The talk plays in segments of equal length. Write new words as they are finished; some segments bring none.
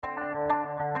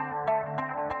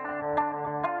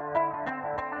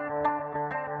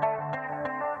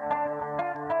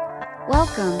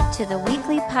Welcome to the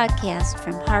weekly podcast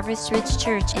from Harvest Ridge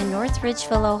Church in North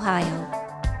Ridgeville, Ohio.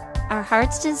 Our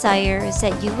heart's desire is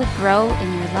that you would grow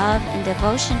in your love and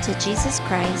devotion to Jesus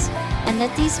Christ, and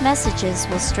that these messages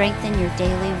will strengthen your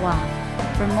daily walk.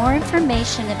 For more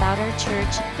information about our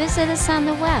church, visit us on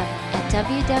the web at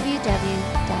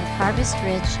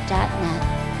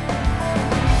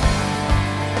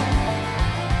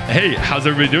www.harvestridge.net. Hey, how's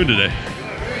everybody doing today?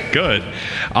 Good.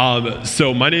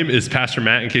 So my name is Pastor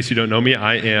Matt. In case you don't know me,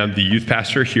 I am the youth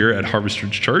pastor here at Harvest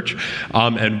Ridge Church.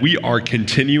 And we are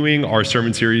continuing our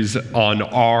sermon series on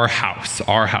our house.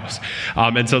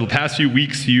 And so the past few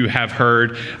weeks you have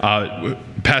heard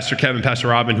Pastor Kevin, Pastor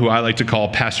Robin, who I like to call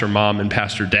Pastor Mom and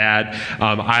Pastor Dad.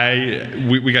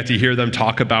 We got to hear them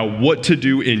talk about what to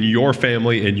do in your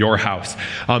family, in your house.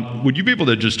 Would you be able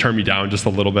to just turn me down just a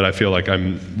little bit? I feel like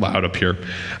I'm loud up here.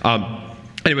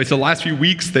 Anyway, so the last few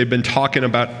weeks, they've been talking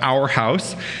about our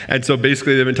house. And so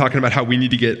basically, they've been talking about how we need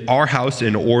to get our house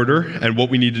in order and what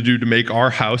we need to do to make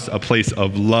our house a place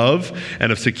of love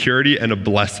and of security and a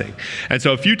blessing. And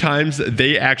so a few times,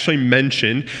 they actually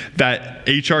mentioned that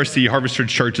HRC, Harvest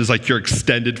Ridge Church, is like your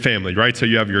extended family, right? So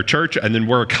you have your church, and then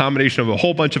we're a combination of a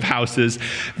whole bunch of houses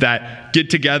that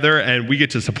get together, and we get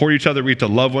to support each other, we get to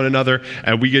love one another,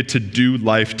 and we get to do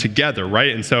life together, right?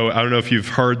 And so I don't know if you've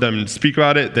heard them speak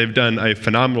about it. They've done a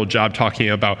phenomenal job talking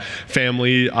about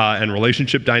family and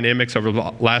relationship dynamics over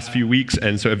the last few weeks.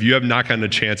 And so if you have not gotten a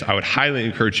chance, I would highly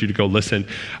encourage you to go listen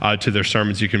to their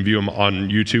sermons. You can view them on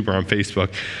YouTube or on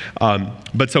Facebook.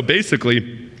 But so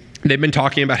basically, they've been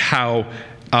talking about how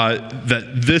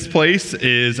that this place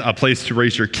is a place to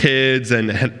raise your kids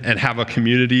and have a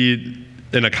community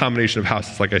in a combination of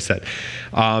houses, like I said.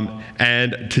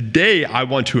 And today I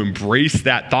want to embrace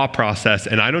that thought process,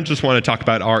 and I don't just want to talk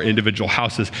about our individual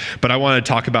houses, but I want to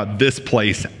talk about this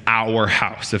place, our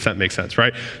house, if that makes sense,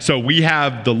 right? So we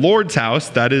have the Lord's house.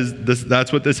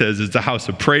 That's what this is. It's a house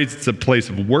of praise. It's a place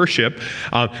of worship,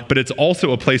 but it's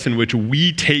also a place in which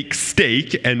we take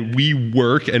stake and we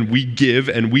work and we give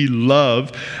and we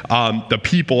love the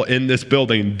people in this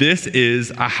building. This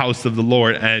is a house of the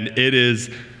Lord, and it is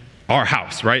our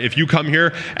house, right? If you come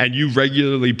here and you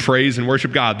regularly praise and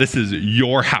worship God, this is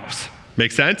your house.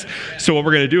 Make sense? So what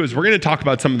we're going to do is we're going to talk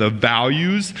about some of the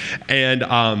values and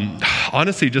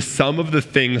honestly, just some of the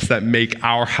things that make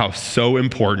our house so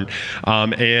important.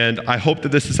 And I hope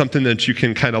that this is something that you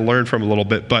can kind of learn from a little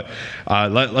bit, but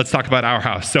let's talk about our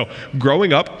house. So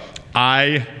growing up,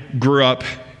 I grew up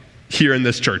here in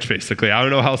this church, basically. I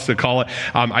don't know how else to call it.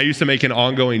 I used to make an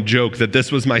ongoing joke that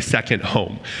this was my second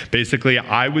home. Basically,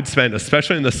 I would spend,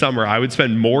 especially in the summer, I would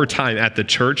spend more time at the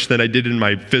church than I did in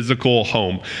my physical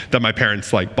home that my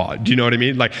parents bought. Do you know what I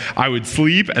mean? Like, I would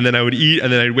sleep and then I would eat and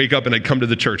then I'd wake up and I'd come to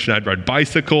the church and I'd ride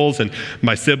bicycles, and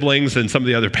my siblings and some of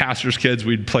the other pastors' kids,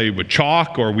 we'd play with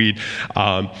chalk, or we'd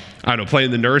play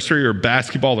in the nursery or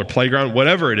basketball or playground,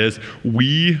 whatever it is.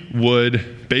 We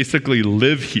would basically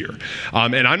live here.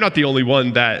 And I'm not the only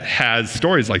one that has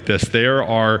stories like this. There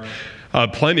are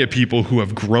plenty of people who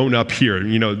have grown up here.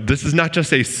 You know, this is not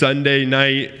just a Sunday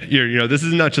night, this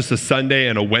is not just a Sunday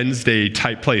and a Wednesday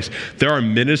type place. There are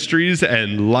ministries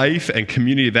and life and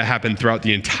community that happen throughout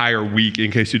the entire week, in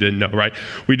case you didn't know, right?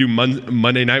 We do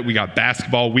Monday night, we got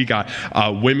basketball, we got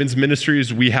women's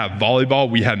ministries, we have volleyball,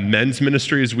 we have men's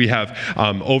ministries, we have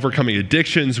overcoming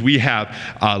addictions, we have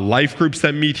life groups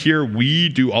that meet here. We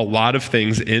do a lot of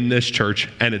things in this church,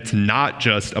 and it's not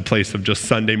just a place of just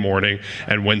Sunday morning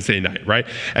and Wednesday night. Right?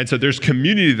 And so there's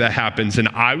community that happens, and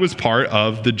I was part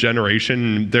of the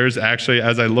generation. There's actually,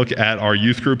 as I look at our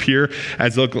youth group here,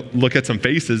 as I look at some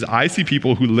faces, I see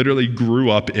people who literally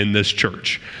grew up in this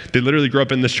church. They literally grew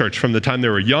up in this church from the time they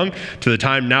were young to the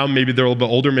time now. Maybe they're a little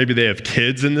bit older. Maybe they have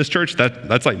kids in this church.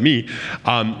 That's like me.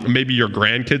 Maybe your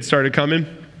grandkids started coming.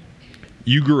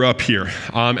 You grew up here.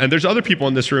 And there's other people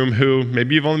in this room who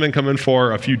maybe you've only been coming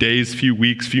for a few days, few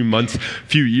weeks, few months,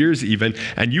 few years even,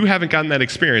 and you haven't gotten that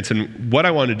experience. And what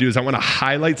I want to do is I want to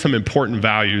highlight some important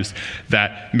values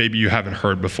that maybe you haven't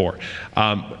heard before,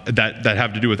 that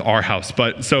have to do with our house.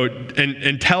 But so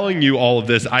in telling you all of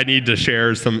this, I need to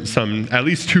share some at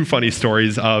least two funny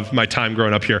stories of my time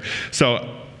growing up here.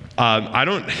 So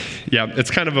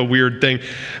it's kind of a weird thing,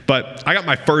 but I got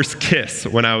my first kiss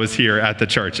when I was here at the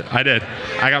church. I did.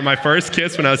 I got my first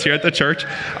kiss when I was here at the church.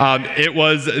 It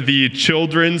was the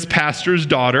children's pastor's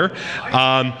daughter.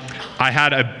 I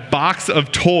had a box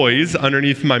of toys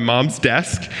underneath my mom's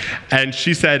desk, and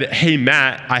she said, "Hey,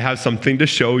 Matt, I have something to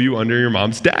show you under your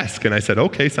mom's desk." And I said,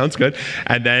 "Okay, sounds good."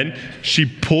 And then she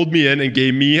pulled me in and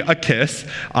gave me a kiss.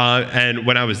 And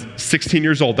when I was 16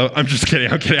 years old, I'm just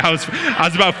kidding. I'm kidding. I was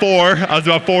about 4. I was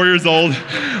about 4 years old.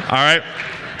 All right.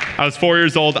 I was 4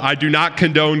 years old. I do not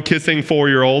condone kissing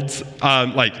 4-year-olds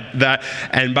like that.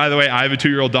 And by the way, I have a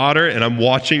 2-year-old daughter, and I'm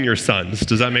watching your sons.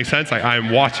 Does that make sense? Like, I'm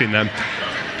watching them.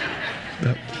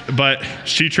 But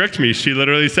she tricked me. She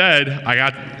literally said,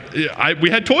 we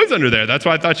had toys under there. That's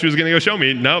why I thought she was going to go show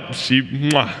me. Nope,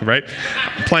 right?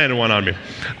 Planted one on me.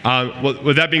 Well,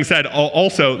 with that being said,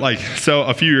 also, so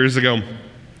a few years ago,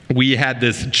 we had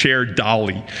this chair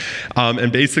dolly.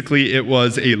 And basically, it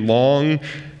was a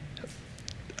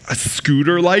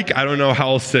scooter-like, I don't know how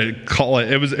else to call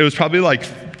it. It was probably like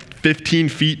 15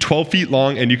 feet, 12 feet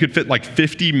long, and you could fit like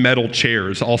 50 metal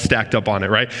chairs all stacked up on it,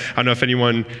 right? I don't know if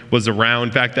anyone was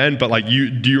around back then, but do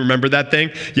you remember that thing?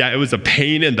 Yeah, it was a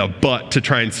pain in the butt to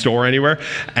try and store anywhere.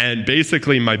 And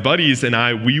basically my buddies and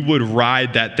I, we would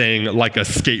ride that thing like a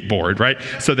skateboard, right?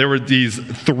 So there were these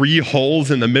 3 holes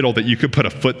in the middle that you could put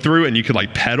a foot through and you could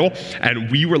pedal.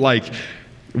 And we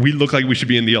looked like we should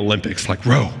be in the Olympics,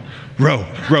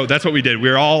 row. That's what we did. We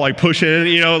were all pushing,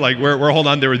 we're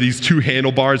holding on. There were these 2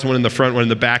 handlebars, one in the front, one in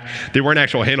the back. They weren't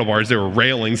actual handlebars. They were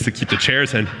railings to keep the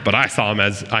chairs in, but I saw them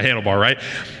as a handlebar, right?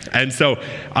 And so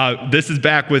this is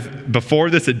back before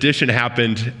this edition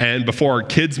happened and before our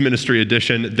kids ministry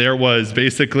edition, there was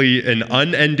basically an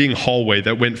unending hallway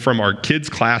that went from our kids'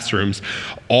 classrooms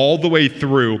all the way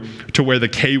through to where the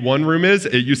K1 room is.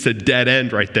 It used to dead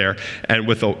end right there. And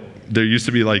there used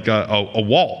to be a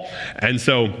wall. And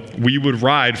so we would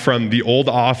ride from the old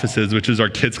offices, which is our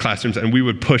kids' classrooms, and we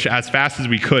would push as fast as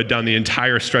we could down the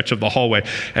entire stretch of the hallway.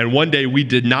 And one day we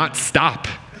did not stop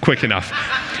quick enough.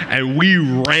 And we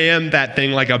rammed that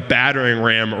thing like a battering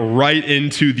ram right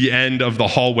into the end of the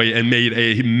hallway and made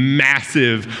a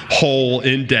massive hole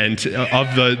indent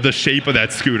of the shape of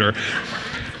that scooter.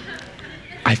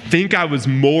 I think I was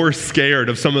more scared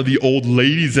of some of the old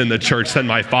ladies in the church than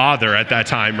my father at that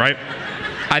time, right?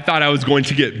 I thought I was going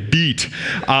to get beat.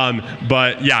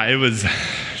 But yeah,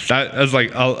 that was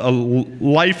like a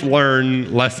life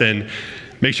learned lesson.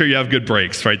 Make sure you have good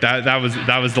brakes, right? That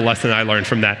was the lesson I learned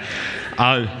from that.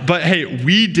 But hey,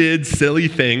 we did silly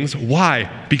things. Why?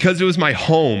 Because it was my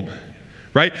home,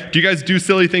 right? Do you guys do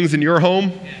silly things in your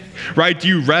home? Right? Do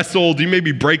you wrestle? Do you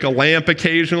maybe break a lamp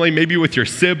occasionally? Maybe with your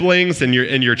siblings in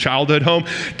your childhood home?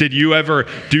 Did you ever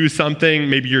do something?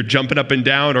 Maybe you're jumping up and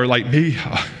down, or maybe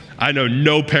I know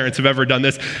no parents have ever done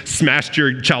this. Smashed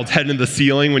your child's head into the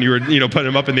ceiling when you were putting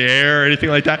them up in the air or anything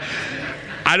like that.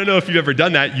 I don't know if you've ever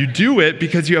done that. You do it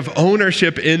because you have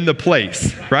ownership in the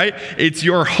place, right? It's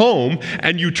your home,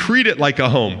 and you treat it like a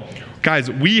home.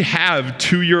 Guys, we have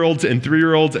 2-year-olds and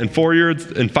 3-year-olds and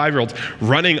 4-year-olds and 5-year-olds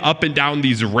running up and down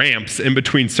these ramps in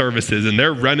between services, and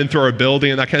they're running through our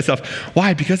building and that kind of stuff.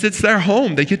 Why? Because it's their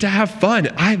home. They get to have fun.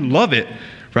 I love it,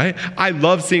 right? I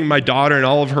love seeing my daughter and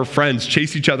all of her friends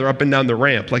chase each other up and down the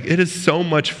ramp. It is so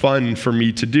much fun for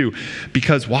me to do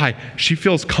because why? She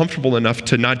feels comfortable enough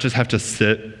to not just have to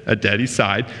sit at daddy's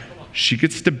side. She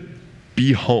gets to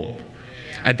be home.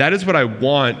 And that is what I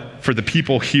want for the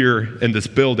people here in this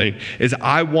building, is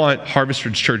I want Harvest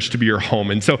Ridge Church to be your home.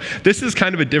 And so this is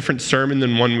kind of a different sermon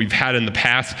than one we've had in the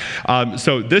past.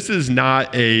 So this is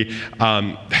not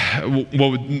what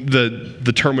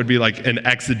the term would be like an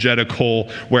exegetical,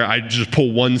 where I just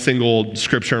pull one single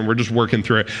scripture and we're just working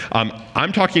through it.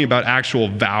 I'm talking about actual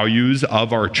values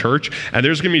of our church. And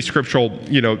there's going to be scriptural,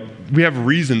 we have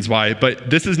reasons why, but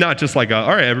this is not just all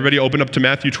right, everybody open up to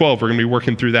Matthew 12. We're going to be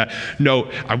working through that. No,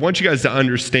 I want you guys to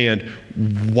understand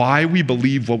why we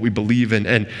believe what we believe in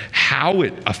and how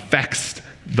it affects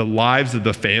the lives of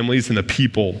the families and the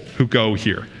people who go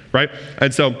here, right?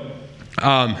 And so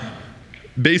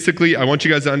basically, I want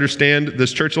you guys to understand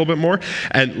this church a little bit more.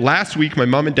 And last week, my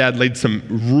mom and dad laid some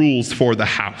rules for the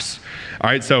house. All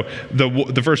right, so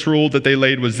the first rule that they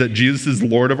laid was that Jesus is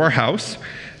Lord of our house.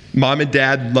 Mom and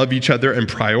dad love each other and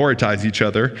prioritize each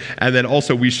other. And then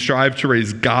also we strive to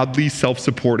raise godly,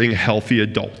 self-supporting, healthy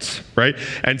adults, right?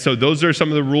 And so those are some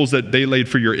of the rules that they laid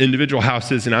for your individual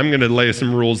houses. And I'm going to lay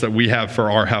some rules that we have for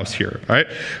our house here, all right?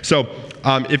 So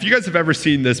if you guys have ever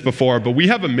seen this before, but we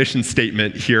have a mission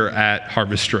statement here at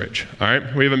Harvest Ridge, all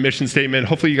right? We have a mission statement.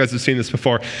 Hopefully you guys have seen this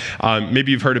before.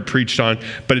 Maybe you've heard it preached on,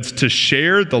 but it's to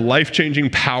share the life-changing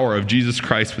power of Jesus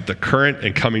Christ with the current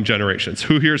and coming generations.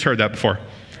 Who here has heard that before?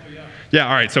 Yeah,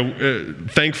 all right, so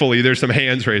thankfully there's some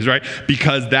hands raised, right?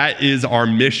 Because that is our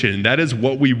mission. That is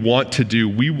what we want to do.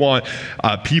 We want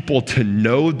people to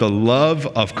know the love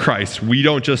of Christ. We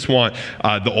don't just want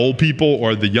the old people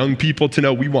or the young people to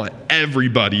know. We want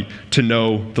everybody to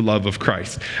know the love of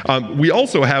Christ. We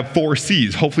also have 4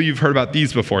 C's. Hopefully you've heard about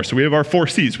these before. So we have our 4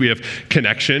 C's. We have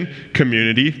connection,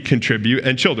 community, contribute,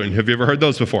 and children. Have you ever heard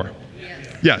those before?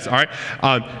 Yes, all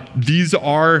right. These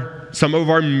are some of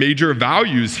our major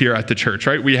values here at the church,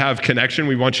 right? We have connection.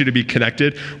 We want you to be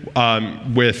connected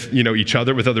with each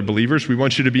other, with other believers. We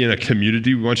want you to be in a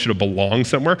community. We want you to belong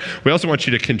somewhere. We also want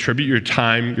you to contribute your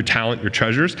time, your talent, your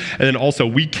treasures. And then also,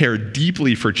 we care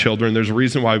deeply for children. There's a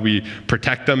reason why we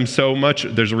protect them so much.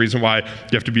 There's a reason why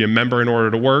you have to be a member in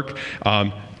order to work.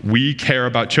 We care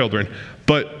about children.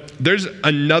 But there's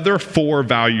another 4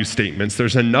 value statements.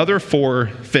 There's another 4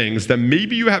 things that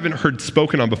maybe you haven't heard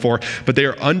spoken on before, but they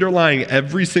are underlying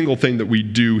every single thing that we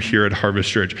do here at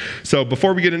Harvest Ridge. So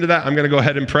before we get into that, I'm going to go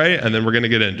ahead and pray, and then we're going to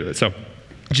get into it. So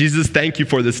Jesus, thank you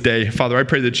for this day. Father, I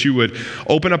pray that you would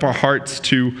open up our hearts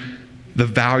to the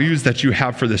values that you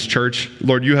have for this church.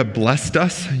 Lord, you have blessed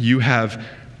us. You have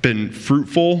been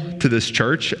fruitful to this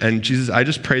church. And Jesus, I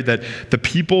just pray that the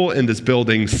people in this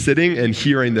building sitting and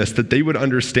hearing this, that they would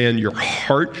understand your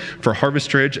heart for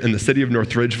Harvest Ridge and the city of North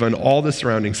Ridgeville and all the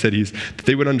surrounding cities, that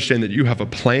they would understand that you have a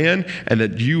plan and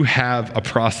that you have a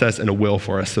process and a will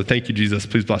for us. So thank you, Jesus.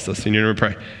 Please bless us. In your name we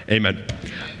pray. Amen.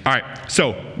 All right,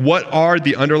 so what are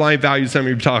the underlying values that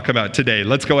we talk about today?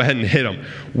 Let's go ahead and hit them.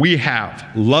 We have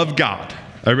love God.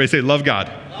 Everybody say love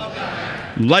God. Love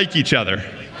God. Like each other.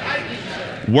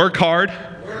 Work hard.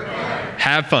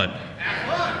 Have fun.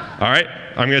 All right,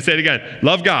 I'm going to say it again.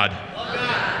 Love God.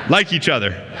 Like each other.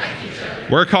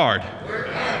 Work hard.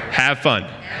 Have fun. All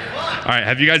right,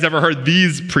 have you guys ever heard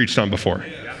these preached on before?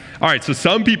 All right, so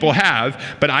some people have,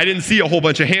 but I didn't see a whole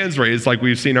bunch of hands raised like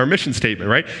we've seen our mission statement,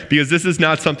 right? Because this is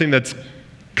not something that's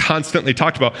constantly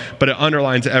talked about, but it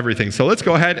underlines everything. So let's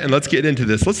go ahead and let's get into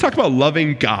this. Let's talk about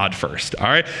loving God first, all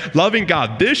right? Loving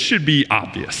God, this should be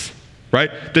obvious. Right?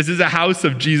 This is a house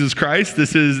of Jesus Christ.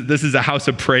 This is a house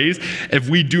of praise. If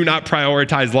we do not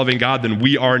prioritize loving God, then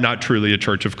we are not truly a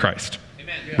church of Christ.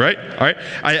 Amen. Right? All right.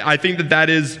 I think that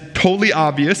is totally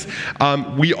obvious.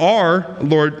 We are,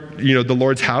 the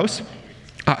Lord's house.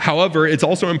 However, it's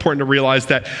also important to realize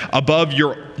that above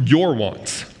your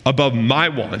wants, above my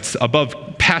wants, above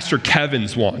Pastor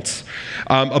Kevin's wants,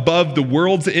 above the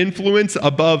world's influence,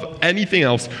 above anything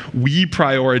else, we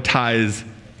prioritize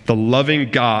the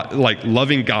loving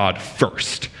God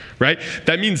first, right?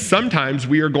 That means sometimes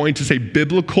we are going to say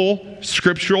biblical,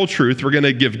 scriptural truth. We're going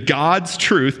to give God's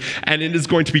truth, and it is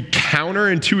going to be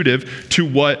counterintuitive to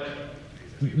what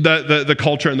the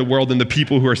culture and the world and the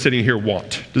people who are sitting here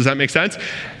want. Does that make sense?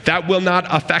 That will not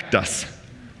affect us,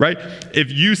 right?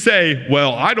 If you say,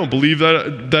 well, I don't believe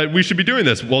that we should be doing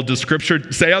this. Well, does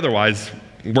Scripture say otherwise?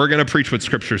 We're going to preach what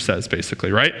Scripture says,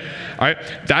 basically, right? All right.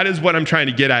 That is what I'm trying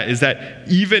to get at, is that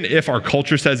even if our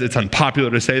culture says it's unpopular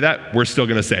to say that, we're still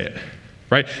going to say it,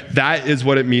 right? That is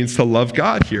what it means to love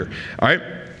God here, all right?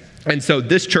 And so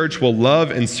this church will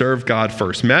love and serve God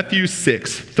first. Matthew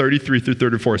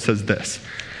 6:33-34 says this,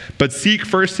 "But seek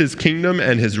first his kingdom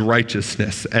and his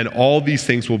righteousness, and all these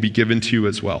things will be given to you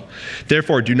as well.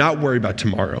 Therefore, do not worry about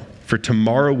tomorrow, for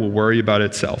tomorrow will worry about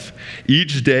itself.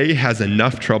 Each day has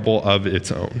enough trouble of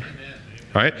its own."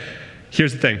 All right?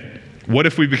 Here's the thing. What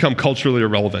if we become culturally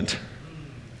irrelevant?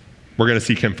 We're going to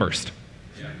seek him first,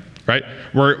 right?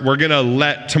 We're going to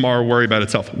let tomorrow worry about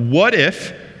itself. What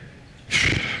if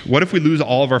we lose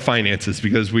all of our finances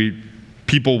because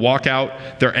people walk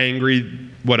out, they're angry,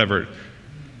 whatever.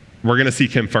 We're going to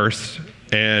seek him first,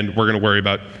 and we're going to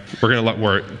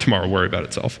let tomorrow worry about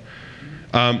itself.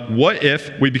 What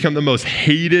if we become the most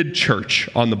hated church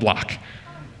on the block?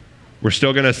 We're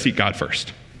still going to seek God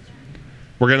first.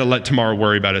 We're going to let tomorrow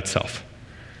worry about itself.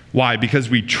 Why? Because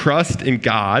we trust in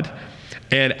God.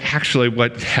 And actually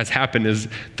what has happened is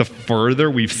the further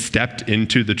we've stepped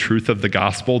into the truth of the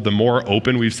gospel, the more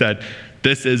open we've said,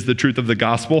 this is the truth of the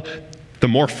gospel, the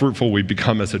more fruitful we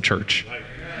become as a church.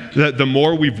 The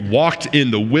more we've walked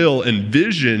in the will and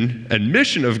vision and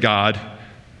mission of God,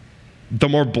 the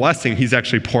more blessing he's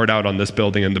actually poured out on this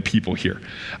building and the people here.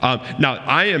 Now,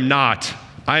 I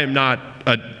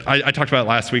talked about it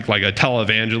last week, like a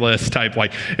televangelist type,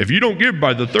 like, if you don't give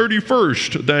by the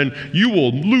 31st, then you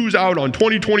will lose out on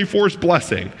 2024's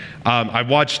blessing. I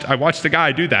watched a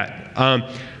guy do that.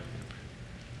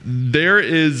 There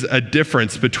is a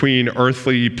difference between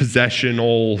earthly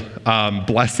possessional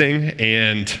blessing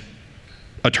and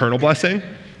eternal blessing.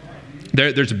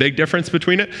 There's a big difference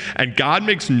between it. And God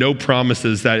makes no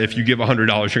promises that if you give $100,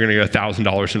 you're going to get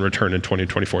 $1,000 in return in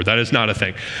 2024. That is not a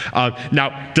thing.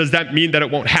 Now, does that mean that it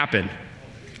won't happen?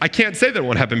 I can't say that it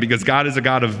won't happen because God is a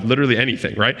God of literally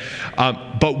anything, right?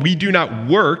 But we do not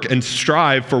work and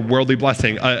strive for worldly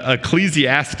blessing.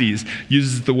 Ecclesiastes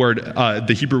uses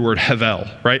the Hebrew word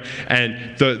hevel, right?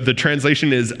 And the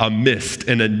translation is a mist,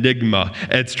 an enigma.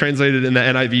 It's translated in the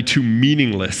NIV to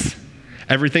meaningless.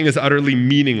 Everything is utterly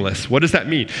meaningless. What does that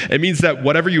mean? It means that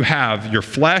whatever you have, your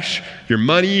flesh, your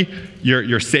money,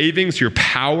 your savings, your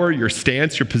power, your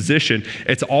stance, your position,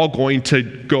 it's all going to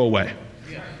go away.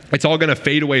 It's all going to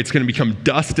fade away. It's going to become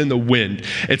dust in the wind.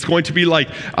 It's going to be like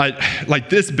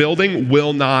this building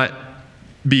will not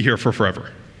be here for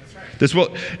forever.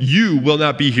 You will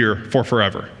not be here for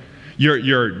forever.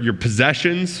 Your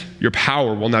possessions, your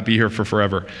power will not be here for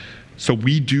forever. So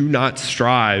we do not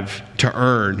strive to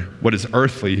earn what is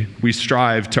earthly. We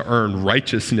strive to earn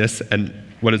righteousness and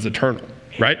what is eternal,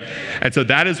 right? And so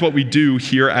that is what we do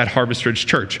here at Harvest Ridge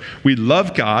Church. We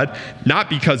love God,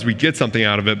 not because we get something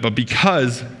out of it, but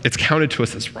because it's counted to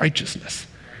us as righteousness.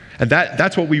 And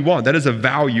that's what we want. That is a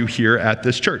value here at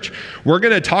this church. We're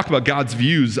going to talk about God's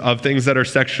views of things that are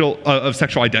sexual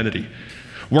identity.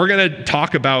 We're going to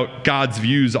talk about God's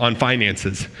views on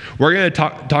finances. We're going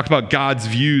to talk about God's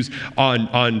views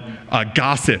on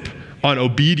gossip, on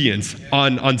obedience,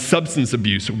 on substance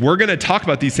abuse. We're going to talk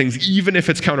about these things even if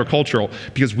it's countercultural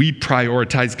because we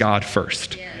prioritize God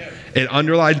first. Yeah. It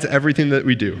underlines everything that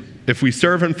we do. If we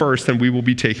serve him first, then we will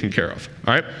be taken care of.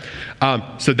 All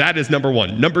right? So that is number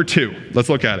one. Number two, let's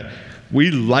look at it.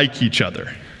 We like each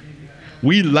other.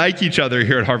 We like each other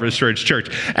here at Harvest Ridge Church.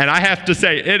 And I have to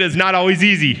say, it is not always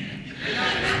easy.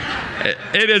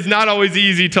 It is not always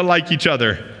easy to like each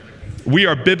other. We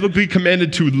are biblically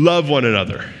commanded to love one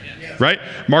another, right?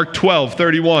 Mark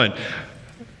 12:31.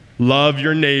 Love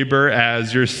your neighbor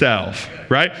as yourself,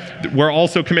 right? We're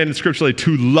also commanded scripturally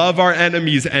to love our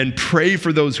enemies and pray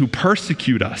for those who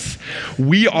persecute us.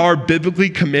 We are biblically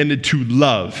commanded to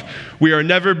love. We are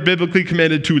never biblically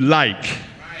commanded to like.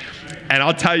 And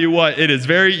I'll tell you what, it is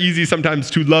very easy sometimes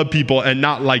to love people and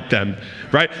not like them,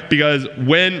 right? Because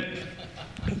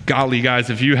golly guys,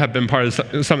 if you have been part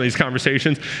of some of these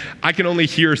conversations, I can only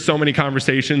hear so many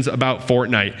conversations about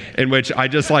Fortnite in which I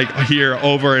just hear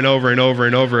over and over and over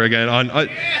and over again on,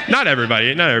 not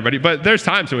everybody, but there's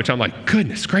times in which I'm like,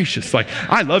 goodness gracious,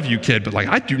 I love you, kid, but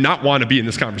I do not want to be in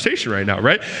this conversation right now,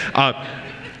 right?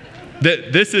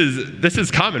 This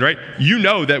is common, right? You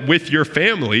know that with your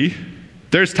family,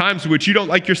 there's times in which you don't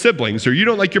like your siblings, or you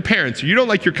don't like your parents, or you don't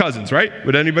like your cousins, right?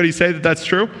 Would anybody say that that's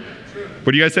true?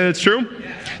 Would you guys say that's true?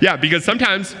 Yeah, because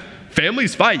sometimes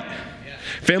families fight.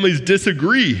 Families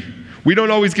disagree. We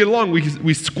don't always get along.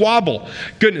 We squabble.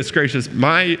 Goodness gracious.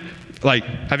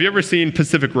 Have you ever seen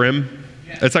Pacific Rim?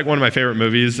 It's one of my favorite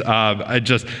movies.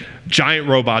 Giant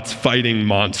robots fighting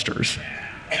monsters.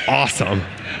 Awesome,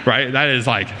 right? That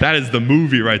is the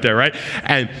movie right there, right?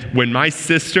 And when my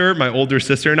older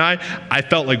sister and I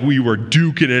felt like we were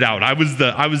duking it out. I was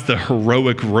the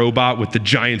heroic robot with the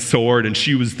giant sword, and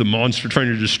she was the monster trying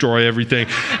to destroy everything.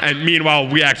 And meanwhile,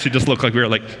 we actually just looked like we were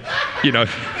doing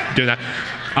that.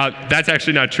 That's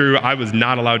actually not true. I was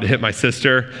not allowed to hit my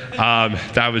sister.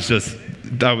 That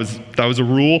was a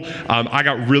rule. I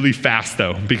got really fast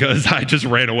though because I just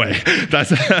ran away.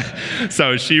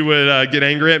 So she would get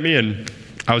angry at me and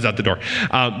I was out the door.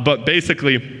 But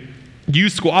basically, you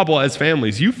squabble as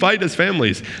families. You fight as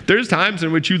families. There's times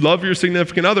in which you love your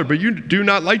significant other, but you do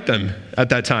not like them at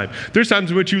that time. There's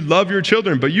times in which you love your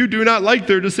children, but you do not like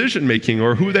their decision making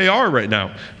or who they are right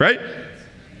now, right?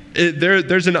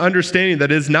 There's an understanding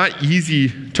that it's not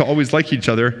easy to always like each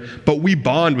other, but we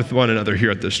bond with one another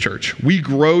here at this church. We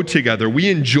grow together. We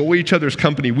enjoy each other's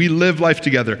company. We live life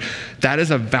together. That is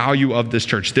a value of this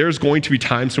church. There's going to be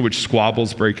times in which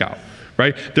squabbles break out,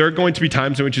 right? There are going to be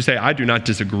times in which you say, I do not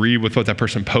disagree with what that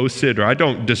person posted, or I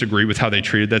don't disagree with how they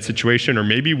treated that situation, or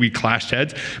maybe we clashed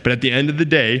heads, but at the end of the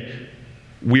day,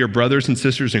 we are brothers and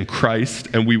sisters in Christ,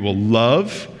 and we will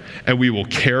love, and we will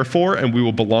care for, and we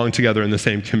will belong together in the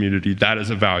same community. That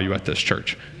is a value at this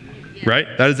church, right?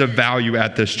 That is a value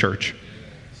at this church.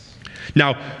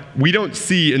 Now, we don't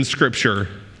see in Scripture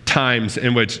times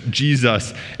in which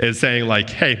Jesus is saying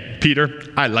hey, Peter,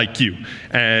 I like you,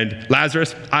 and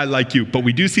Lazarus, I like you, but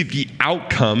we do see the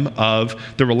outcome of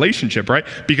the relationship, right?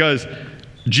 Because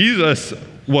Jesus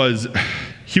was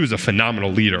a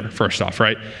phenomenal leader, first off,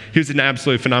 right? He was an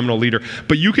absolutely phenomenal leader.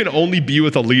 But you can only be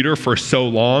with a leader for so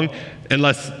long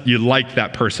unless you like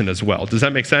that person as well. Does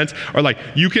that make sense? Or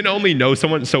you can only know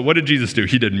someone. So what did Jesus do?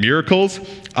 He did miracles.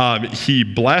 He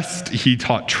blessed. He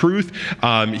taught truth.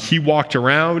 He walked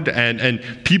around, and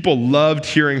people loved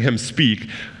hearing him speak.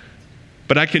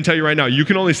 But I can tell you right now, you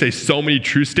can only say so many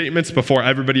true statements before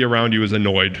everybody around you is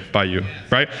annoyed by you,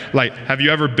 right? Have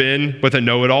you ever been with a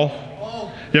know-it-all?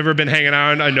 You ever been hanging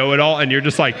out and I know-it-all and you're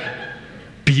just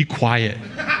be quiet.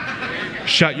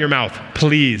 Shut your mouth,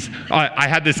 please. I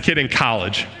had this kid in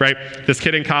college, right? This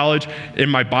kid in college, in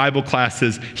my Bible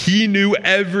classes, he knew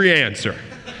every answer.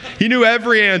 He knew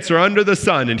every answer under the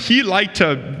sun, and he liked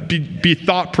to be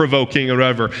thought-provoking or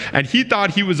whatever, and he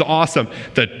thought he was awesome.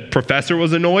 The professor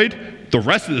was annoyed. The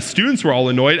rest of the students were all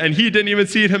annoyed, and he didn't even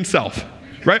see it himself,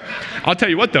 right? I'll tell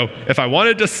you what, though. If I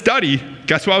wanted to study,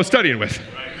 guess who I was studying with?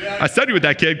 I studied with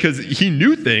that kid because he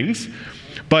knew things,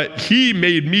 but he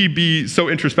made me be so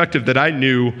introspective that I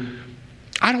knew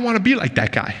I don't want to be like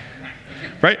that guy,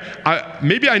 right?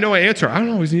 Maybe I know an answer. I don't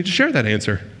always need to share that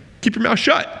answer. Keep your mouth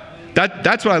shut.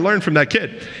 That's what I learned from that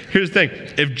kid. Here's the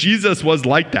thing. If Jesus was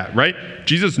like that, right?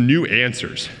 Jesus knew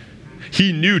answers.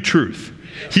 He knew truth.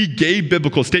 He gave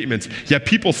biblical statements, yet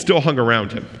people still hung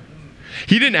around him.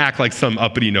 He didn't act like some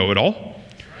uppity know-it-all.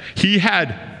 He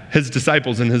had his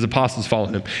disciples and his apostles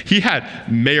following him. He had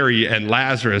Mary and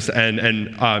Lazarus and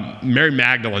Mary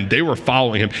Magdalene. They were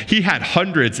following him. He had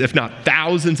hundreds, if not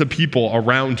thousands of people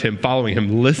around him following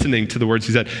him, listening to the words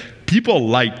he said. People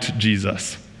liked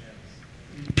Jesus.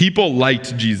 People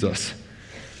liked Jesus.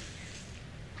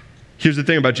 Here's the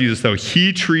thing about Jesus, though.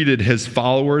 He treated his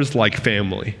followers like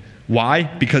family. Why?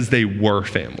 Because they were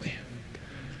family.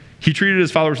 He treated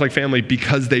his followers like family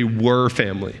because they were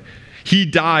family. He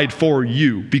died for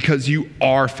you because you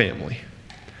are family.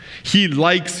 He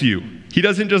likes you. He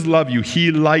doesn't just love you,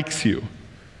 he likes you.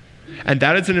 And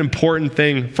that is an important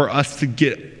thing for us to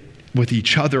get with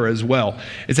each other as well,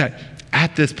 is that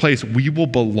at this place, we will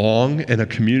belong in a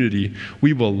community.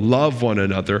 We will love one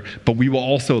another, but we will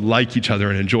also like each other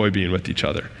and enjoy being with each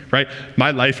other, right?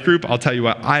 My life group, I'll tell you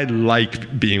what, I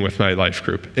like being with my life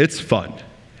group. It's fun.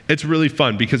 It's really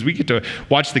fun because we get to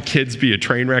watch the kids be a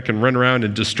train wreck and run around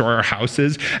and destroy our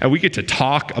houses. And we get to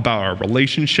talk about our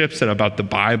relationships and about the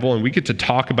Bible. And we get to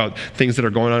talk about things that are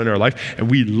going on in our life. And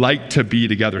we like to be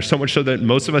together, so much so that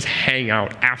most of us hang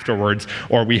out afterwards,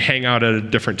 or we hang out at a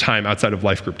different time outside of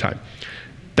life group time.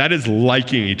 That is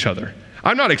liking each other.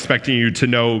 I'm not expecting you to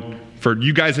know, for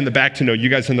you guys in the back to know you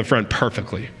guys in the front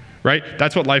perfectly. Right?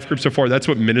 That's what life groups are for. That's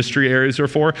what ministry areas are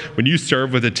for. When you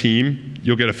serve with a team,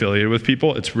 you'll get affiliated with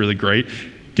people. It's really great.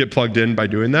 Get plugged in by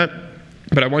doing that.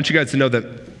 But I want you guys to know that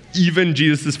even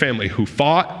Jesus' family who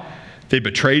fought, they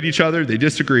betrayed each other, they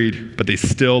disagreed, but they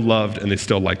still loved and they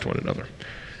still liked one another.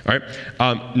 All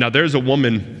right? Now, there's a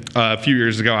woman a few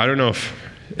years ago. I don't know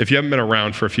if you haven't been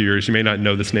around for a few years, you may not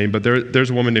know this name, but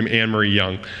there's a woman named Anne Marie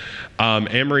Young.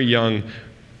 Anne Marie Young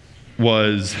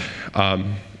was...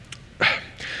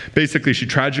 basically, she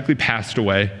tragically passed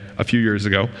away a few years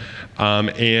ago,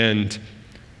 and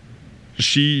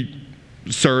she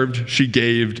served, she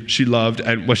gave, she loved,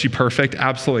 and was she perfect?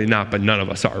 Absolutely not, but none of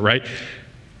us are, right?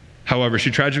 However,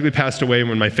 she tragically passed away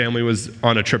when my family was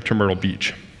on a trip to Myrtle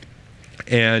Beach.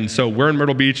 And so we're in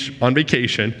Myrtle Beach on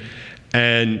vacation,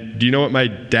 and do you know what my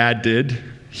dad did?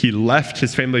 He left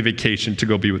his family vacation to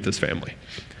go be with his family.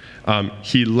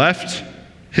 He left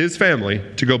his family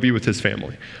to go be with his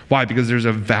family. Why? Because there's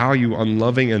a value on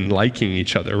loving and liking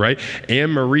each other, right?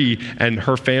 Anne Marie and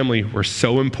her family were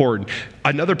so important.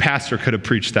 Another pastor could have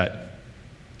preached that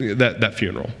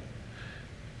funeral.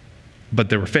 But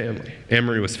they were family. Anne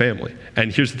Marie was family.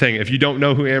 And here's the thing, if you don't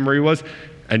know who Anne Marie was,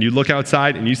 and you look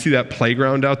outside and you see that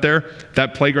playground out there,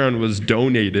 that playground was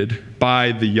donated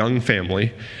by the Young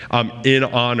family in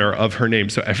honor of her name.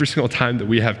 So every single time that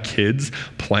we have kids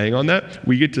playing on that,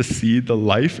 we get to see the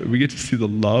life, we get to see the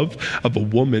love of a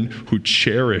woman who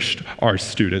cherished our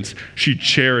students. She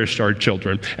cherished our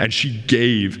children, and she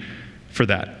gave for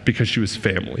that because she was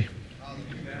family.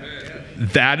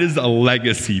 That is a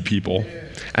legacy, people.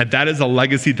 And that is a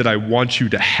legacy that I want you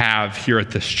to have here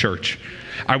at this church.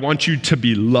 I want you to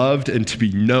be loved and to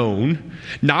be known,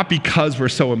 not because we're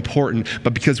so important,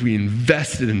 but because we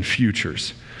invested in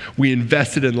futures. We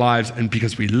invested in lives, and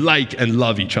because we like and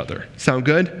love each other. Sound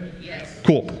good? Yes.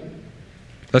 Cool.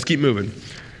 Let's keep moving.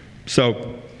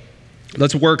 So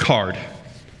let's work hard.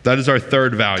 That is our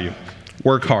third value.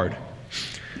 Work hard.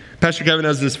 Pastor Kevin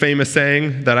has this famous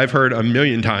saying that I've heard a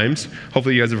million times.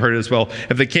 Hopefully you guys have heard it as well.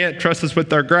 If they can't trust us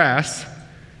with their grass,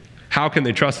 how can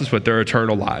they trust us with their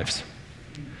eternal lives?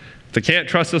 If they can't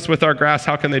trust us with our grass,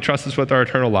 how can they trust us with our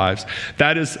eternal lives?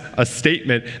 That is a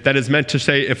statement that is meant to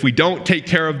say, if we don't take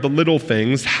care of the little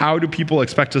things, how do people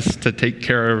expect us to take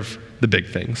care of the big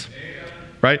things?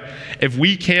 Right? If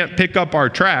we can't pick up our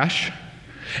trash,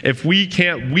 if we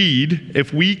can't weed,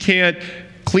 if we can't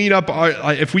clean up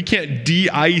if we can't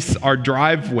de-ice our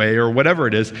driveway or whatever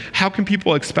it is, how can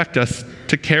people expect us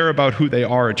to care about who they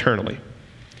are eternally?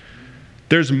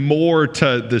 There's more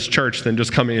to this church than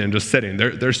just coming in and just sitting.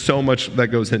 There's so much that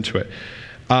goes into it.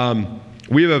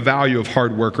 We have a value of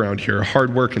hard work around here,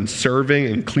 hard work in serving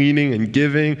and cleaning and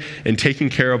giving and taking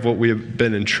care of what we have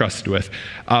been entrusted with.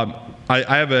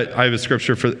 I have a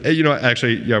scripture for,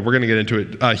 actually, we're going to get into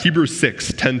it. Hebrews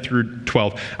 6, 10 through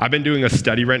 12. I've been doing a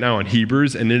study right now on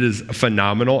Hebrews, and it is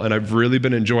phenomenal, and I've really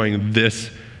been enjoying this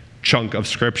chunk of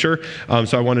scripture.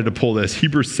 So I wanted to pull this.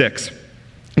 Hebrews 6.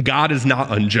 God is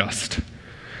not unjust.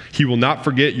 He will not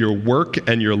forget your work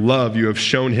and your love you have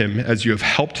shown him as you have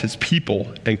helped his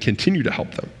people and continue to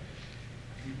help them.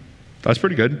 That's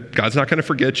pretty good. God's not going to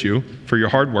forget you for your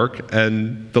hard work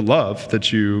and the love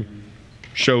that you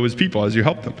show his people as you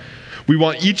help them. We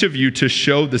want each of you to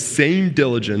show the same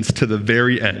diligence to the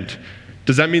very end.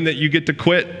 Does that mean that you get to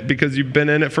quit because you've been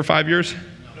in it for 5 years?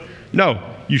 No.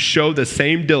 You show the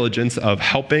same diligence of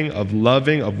helping, of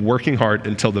loving, of working hard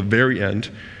until the very end,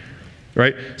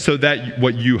 right? So that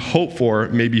what you hope for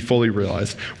may be fully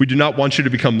realized. We do not want you to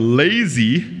become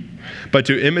lazy, but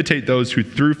to imitate those who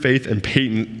through faith and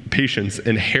patience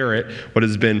inherit what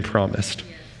has been promised.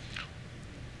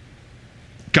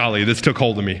 Golly, this took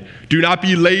hold of me. Do not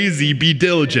be lazy, be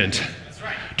diligent. That's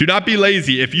right. Do not be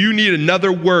lazy. If you need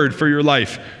another word for your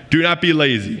life, do not be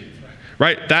lazy.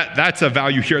 Right? That's a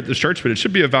value here at this church, but it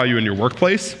should be a value in your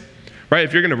workplace. Right?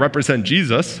 If you're going to represent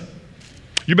Jesus,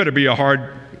 you better be a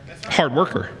hard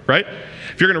worker, right?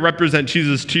 If you're going to represent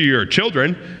Jesus to your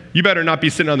children, you better not be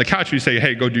sitting on the couch and you say,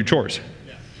 hey, go do chores.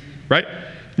 Right?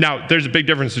 Now, there's a big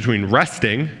difference between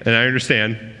resting, and I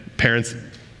understand, parents,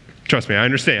 trust me, I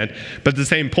understand, but at the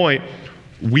same point,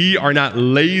 we are not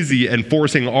lazy and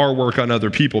forcing our work on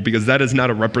other people because that is not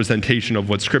a representation of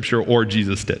what Scripture or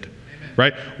Jesus did.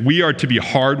 Right? We are to be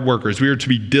hard workers. We are to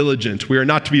be diligent. We are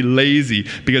not to be lazy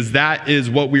because that is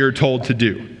what we are told to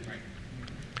do.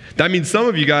 That means some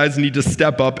of you guys need to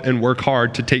step up and work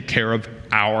hard to take care of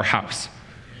our house.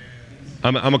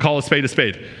 I'm going to call a spade a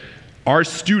spade. Our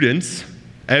students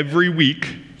every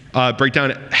week break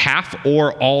down half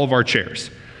or all of our chairs.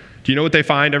 Do you know what they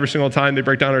find every single time they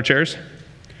break down our chairs?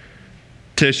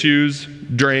 Tissues,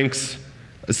 drinks,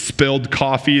 spilled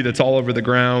coffee that's all over the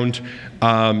ground,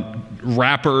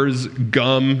 wrappers,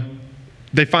 gum.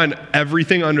 They find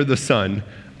everything under the sun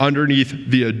underneath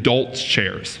the adults'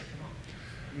 chairs,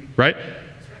 right?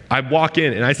 I walk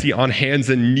in and I see on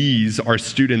hands and knees our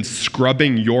students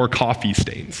scrubbing your coffee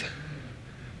stains.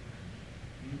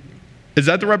 Is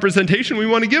that the representation we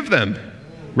want to give them?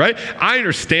 Right? I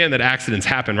understand that accidents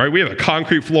happen, right? We have a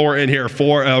concrete floor in here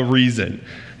for a reason,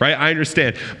 right? I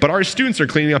understand. But our students are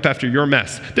cleaning up after your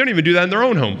mess. They don't even do that in their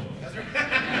own home.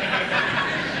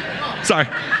 Sorry.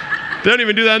 They don't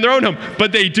even do that in their own home.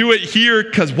 But they do it here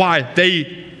because why?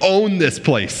 They own this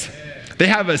place. They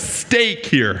have a stake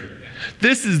here.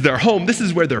 This is their home. This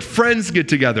is where their friends get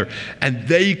together. And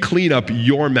they clean up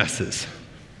your messes.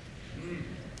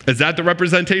 Is that the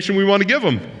representation we want to give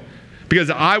them? Because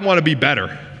I want to be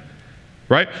better,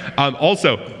 right?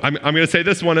 Also, I'm going to say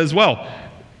this one as well.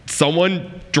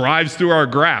 Someone drives through our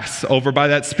grass over by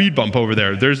that speed bump over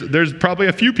there. There's probably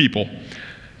a few people.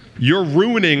 You're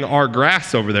ruining our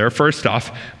grass over there, first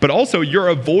off, but also you're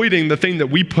avoiding the thing that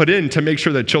we put in to make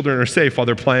sure that children are safe while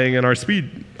they're playing in our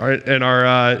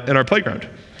playground.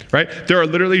 Right? There are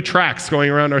literally tracks going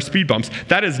around our speed bumps.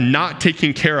 That is not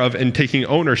taking care of and taking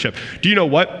ownership. Do you know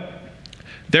what?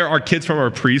 There are kids from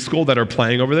our preschool that are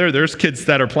playing over there. There's kids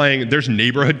that are playing, there's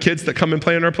neighborhood kids that come and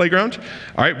play on our playground.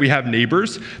 All right, we have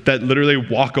neighbors that literally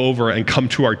walk over and come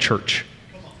to our church,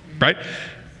 right?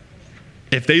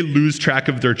 If they lose track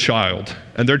of their child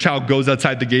and their child goes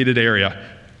outside the gated area,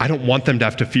 I don't want them to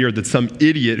have to fear that some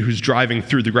idiot who's driving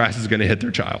through the grass is going to hit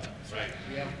their child.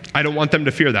 I don't want them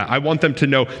to fear that. I want them to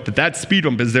know that that speed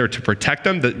bump is there to protect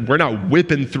them, that we're not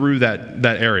whipping through that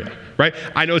area, right?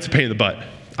 I know it's a pain in the butt.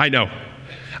 I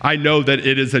know that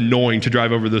it is annoying to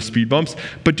drive over those speed bumps,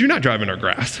 but do not drive in our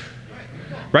grass,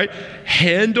 right?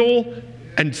 Handle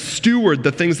and steward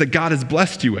the things that God has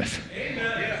blessed you with,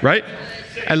 right?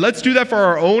 And let's do that for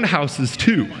our own houses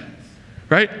too,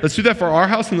 right? Let's do that for our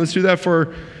house and let's do that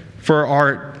for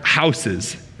our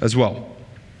houses as well.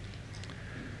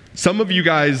 Some of you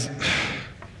guys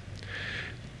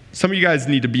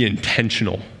need to be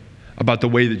intentional about the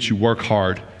way that you work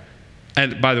hard.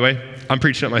 And by the way, I'm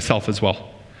preaching at myself as well.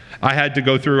 I had to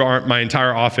go through my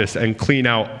entire office and clean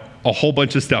out a whole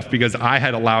bunch of stuff because I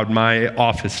had allowed my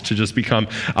office to just become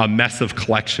a mess of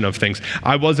collection of things.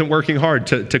 I wasn't working hard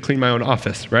to clean my own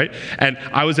office, right? And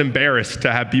I was embarrassed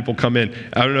to have people come in.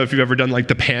 I don't know if you've ever done like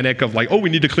the panic of like, oh, we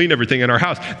need to clean everything in our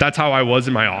house. That's how I was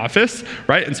in my office,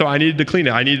 right? And so I needed to clean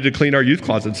it. I needed to clean our youth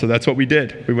closet. So that's what we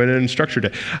did. We went in and structured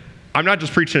it. I'm not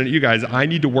just preaching at you guys. I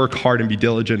need to work hard and be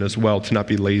diligent as well to not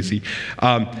be lazy.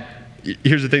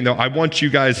 Here's the thing though. I want you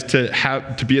guys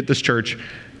to be at this church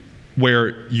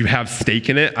where you have stake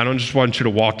in it. I don't just want you to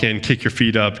walk in, kick your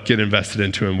feet up, get invested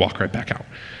into it, and walk right back out.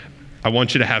 I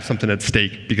want you to have something at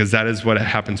stake because that is what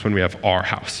happens when we have our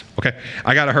house, okay?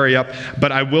 I gotta hurry up,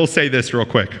 but I will say this real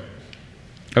quick.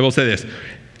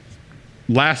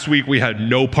 Last week we had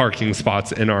no parking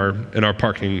spots in our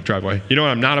parking driveway. You know what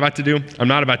I'm not about to do? I'm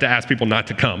not about to ask people not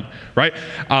to come, right?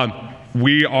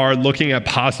 We are looking at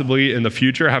possibly in the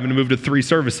future having to move to 3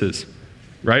 services,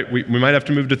 right? We might have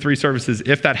to move to 3 services.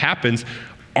 If that happens,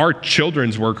 our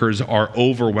children's workers are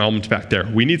overwhelmed back there.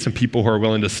 We need some people who are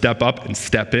willing to step up and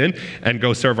step in and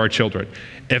go serve our children.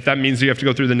 If that means you have to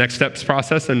go through the next steps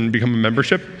process and become a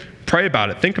membership, pray about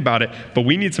it, think about it, but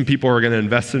we need some people who are going to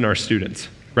invest in our students,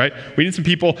 right? We need some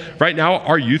people. Right now,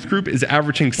 our youth group is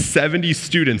averaging 70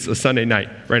 students a Sunday night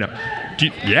right now.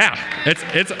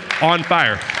 It's on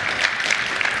fire.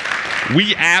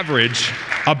 We average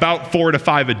about 4 to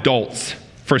 5 adults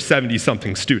for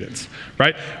 70-something students,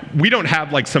 right? We don't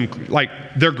have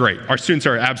they're great. Our students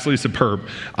are absolutely superb.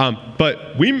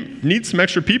 But we need some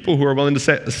extra people who are willing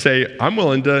to say I'm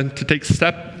willing to take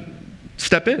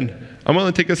step in. I'm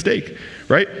willing to take a stake,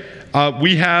 right?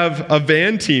 We have a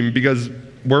van team because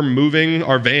we're moving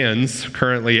our vans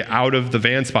currently out of the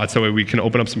van spots so we can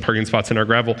open up some parking spots in our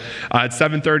gravel. At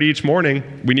 7:30 each morning,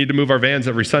 we need to move our vans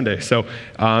every Sunday. So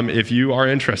if you are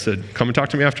interested, come and talk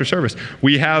to me after service.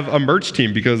 We have a merch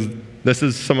team because this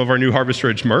is some of our new Harvest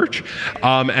Ridge merch.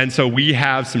 And so we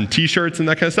have some t-shirts and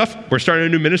that kind of stuff. We're starting a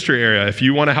new ministry area. If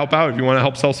you want to help out, if you want to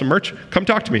help sell some merch, come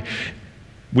talk to me.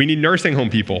 We need nursing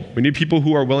home people. We need people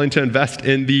who are willing to invest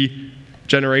in the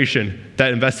generation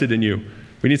that invested in you.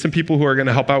 We need some people who are going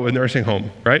to help out with nursing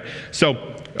home, right?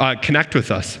 So connect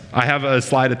with us. I have a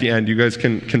slide at the end. You guys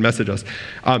can message us.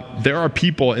 There are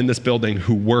people in this building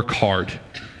who work hard,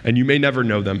 and you may never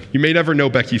know them. You may never know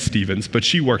Becky Stevens, but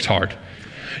she works hard.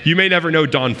 You may never know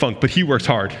Don Funk, but he works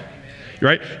hard,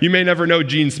 right? You may never know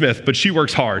Jean Smith, but she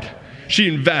works hard. She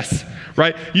invests,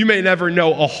 right? You may never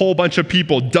know a whole bunch of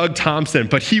people, Doug Thompson,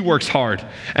 but he works hard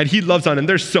and he loves on. And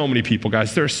there's so many people,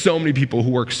 guys. There are so many people who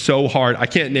work so hard. I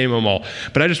can't name them all,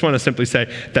 but I just want to simply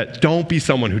say that don't be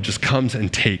someone who just comes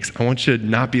and takes. I want you to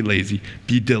not be lazy,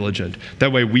 be diligent.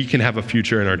 That way we can have a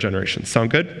future in our generation.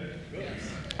 Sound good? Yes.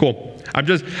 Cool. I'm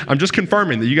just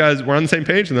confirming that you guys were on the same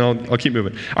page, and then I'll keep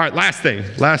moving. All right, last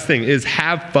thing is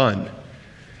have fun.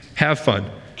 Have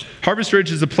fun. Harvest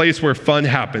Ridge is a place where fun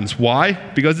happens. Why?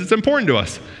 Because it's important to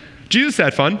us. Jesus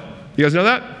had fun. You guys know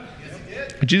that? Yes, he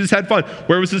did. Jesus had fun.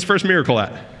 Where was his first miracle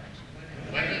at?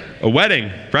 A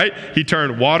wedding, right? He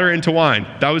turned water into wine.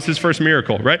 That was his first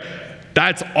miracle, right?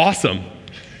 That's awesome.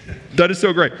 That is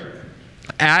so great.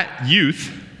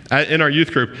 In our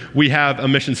youth group, we have a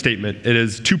mission statement. It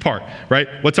is 2-part, right?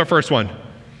 What's our first one?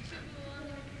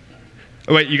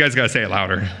 Oh, wait, you guys got to say it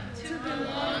louder.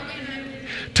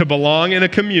 To belong in a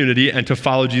community and to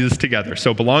follow Jesus together.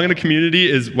 So belong in a community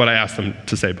is what I asked them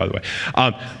to say, by the way.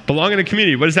 Belong in a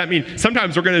community, what does that mean?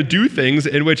 Sometimes we're going to do things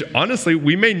in which, honestly,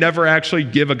 we may never actually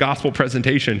give a gospel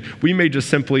presentation. We may just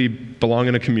simply belong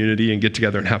in a community and get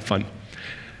together and have fun.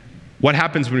 What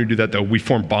happens when we do that, though? We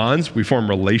form bonds, we form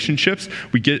relationships,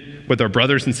 we get with our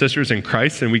brothers and sisters in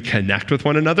Christ, and we connect with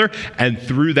one another, and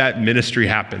through that, ministry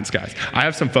happens, guys. I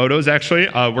have some photos, actually.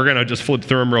 We're going to just flip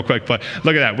through them real quick, but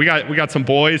look at that. We got some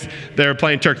boys. They're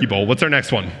playing Turkey Bowl. What's our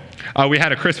next one? We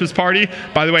had a Christmas party.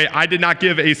 By the way, I did not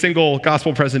give a single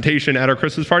gospel presentation at our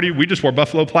Christmas party. We just wore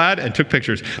buffalo plaid and took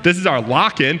pictures. This is our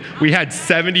lock-in. We had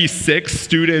 76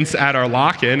 students at our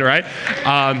lock-in, right?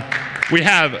 We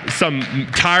have some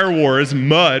tire wars,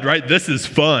 mud, right? This is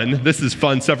fun. This is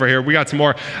fun stuff right here. We got some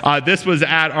more. This was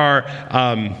at our,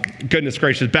 goodness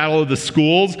gracious, Battle of the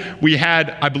Schools. We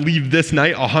had, I believe this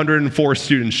night, 104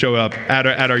 students show up at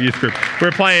our youth group.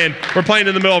 We're playing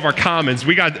in the middle of our commons.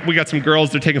 We got some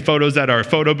girls, they're taking photos at our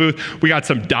photo booth. We got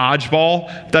some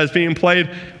dodgeball that's being played.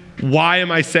 Why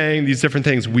am I saying these different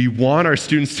things? We want our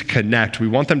students to connect. We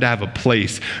want them to have a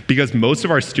place because most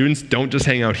of our students don't just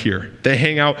hang out here. They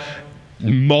hang out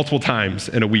multiple times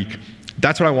in a week.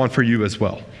 That's what I want for you as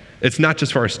well. It's not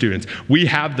just for our students. We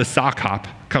have the sock hop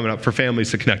coming up for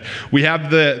families to connect. We have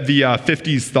the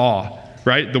 50s thaw,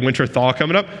 right? The winter thaw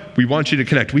coming up. We want you to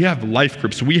connect. We have life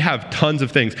groups. We have tons of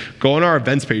things. Go on our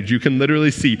events page. You can literally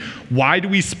see why do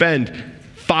we spend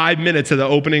 5 minutes at the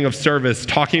opening of service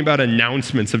talking about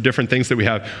announcements of different things that we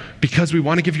have? Because we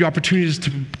want to give you opportunities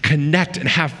to connect and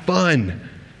have fun.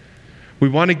 We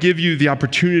want to give you the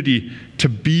opportunity to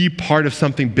be part of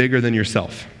something bigger than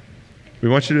yourself. We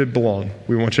want you to belong.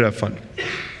 We want you to have fun.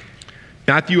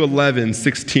 Matthew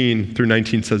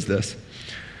 11:16-19 says this.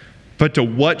 But to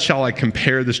what shall I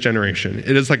compare this generation?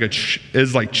 It is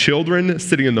like children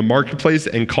sitting in the marketplace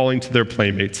and calling to their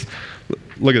playmates.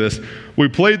 Look at this. We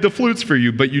played the flutes for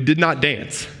you, but you did not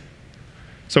dance.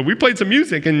 So we played some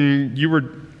music and you were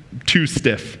too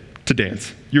stiff to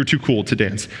dance. You were too cool to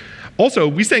dance. Also,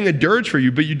 we sang a dirge for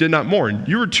you, but you did not mourn.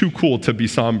 You were too cool to be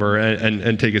somber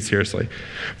and take it seriously.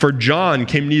 For John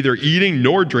came neither eating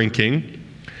nor drinking,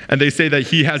 and they say that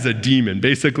he has a demon.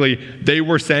 Basically, they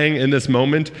were saying in this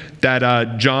moment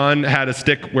that John had a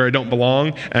stick where it don't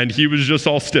belong, and he was just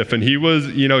all stiff, and he was,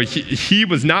 he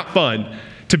was not fun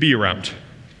to be around.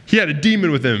 He had a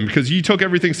demon with him because he took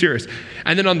everything serious.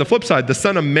 And then on the flip side, the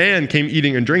Son of Man came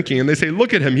eating and drinking, and they say,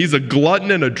 look at him, he's a glutton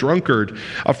and a drunkard,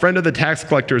 a friend of the tax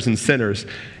collectors and sinners.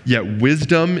 Yet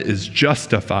wisdom is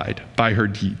justified by her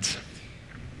deeds.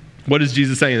 What is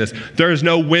Jesus saying in this? There is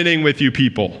no winning with you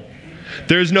people.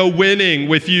 There's no winning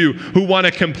with you who want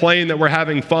to complain that we're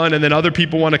having fun and then other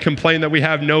people want to complain that we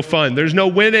have no fun. There's no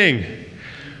winning.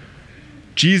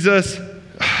 Jesus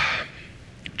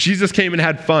came and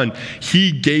had fun.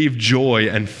 He gave joy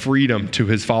and freedom to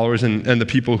his followers and the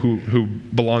people who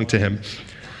belong to him.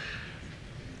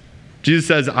 Jesus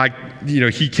says,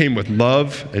 he came with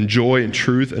love and joy and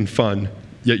truth and fun,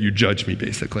 yet you judge me,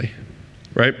 basically,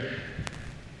 right?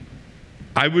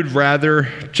 I would rather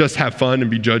just have fun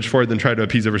and be judged for it than try to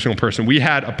appease every single person. We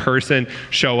had a person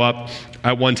show up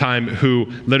at one time who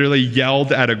literally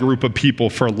yelled at a group of people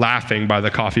for laughing by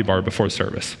the coffee bar before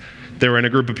service. They were in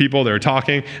a group of people, they were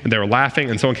talking, and they were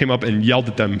laughing, and someone came up and yelled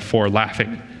at them for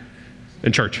laughing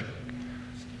in church.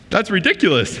 That's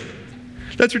ridiculous.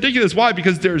 That's ridiculous. Why?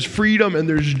 Because there's freedom and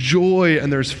there's joy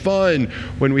and there's fun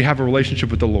when we have a relationship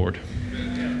with the Lord,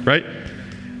 right?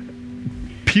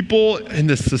 People in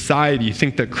this society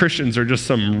think that Christians are just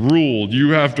some rule.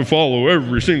 You have to follow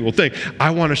every single thing.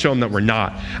 I want to show them that we're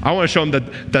not. I want to show them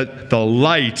that the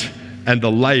light and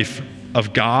the life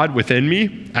of God within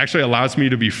me actually allows me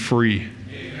to be free.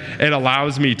 It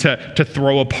allows me to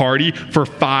throw a party for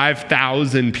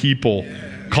 5,000 people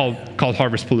called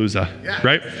Harvest Palooza,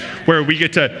 right? Where we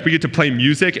get to play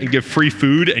music and give free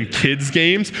food and kids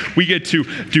games. We get to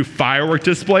do firework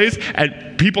displays,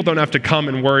 and people don't have to come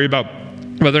and worry about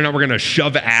whether or not we're going to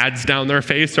shove ads down their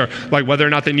face, or like whether or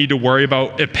not they need to worry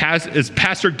about is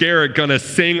Pastor Garrett going to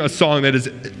sing a song that is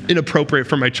inappropriate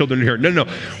for my children to hear. No.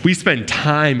 We spend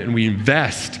time and we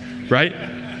invest, right?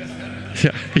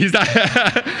 Yeah, he's not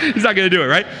going to do it,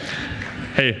 right?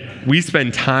 Hey, we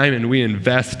spend time and we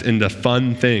invest into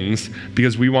fun things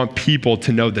because we want people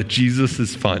to know that Jesus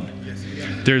is fun.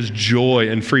 There's joy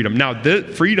and freedom. Now,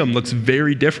 this freedom looks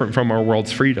very different from our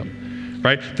world's freedom.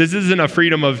 Right? This isn't a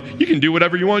freedom of you can do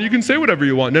whatever you want, you can say whatever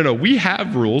you want. No, we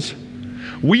have rules.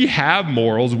 We have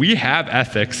morals. We have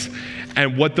ethics.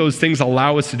 And what those things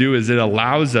allow us to do is it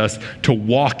allows us to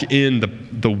walk in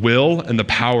the will and the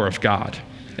power of God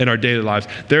in our daily lives.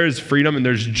 There is freedom and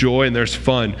there's joy and there's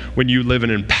fun when you live an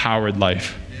empowered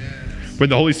life. When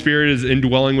the Holy Spirit is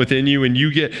indwelling within you and you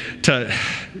don't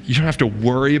have to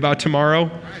worry about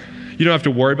tomorrow. You don't have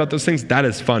to worry about those things. That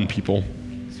is fun, people.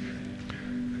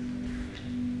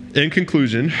 In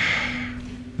conclusion,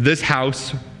 in this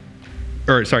house,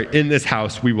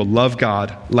 we will love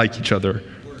God, like each other,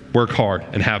 work hard,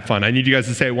 and have fun. I need you guys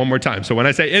to say it one more time. So when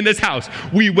I say in this house,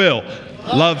 we will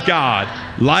love God,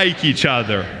 like each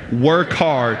other, work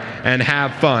hard, and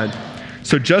have fun.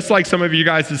 So just like some of you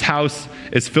guys' house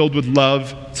is filled with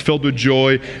love, it's filled with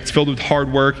joy, it's filled with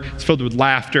hard work, it's filled with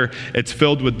laughter, it's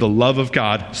filled with the love of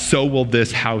God, so will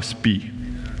this house be.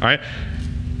 All right?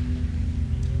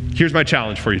 Here's my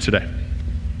challenge for you today.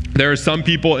 There are some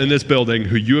people in this building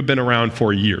who you have been around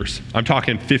for years. I'm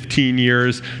talking 15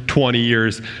 years, 20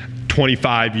 years,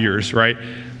 25 years, right?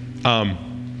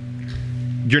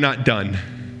 You're not done.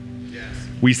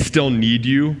 We still need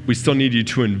you. We still need you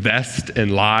to invest in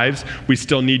lives. We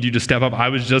still need you to step up. I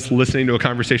was just listening to a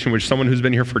conversation where someone who's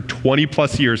been here for 20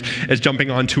 plus years is jumping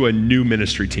onto a new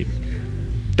ministry team.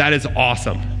 That is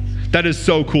awesome. That is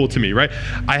so cool to me, right?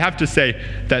 I have to say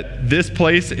that this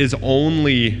place is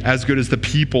only as good as the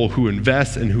people who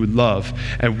invest and who love,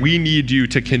 and we need you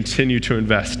to continue to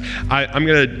invest. I'm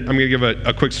gonna give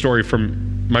a quick story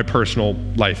from my personal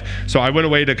life. So I went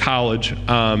away to college,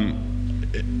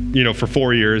 for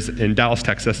 4 years in Dallas,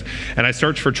 Texas, and I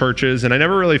searched for churches, and I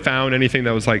never really found anything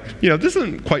that was like, this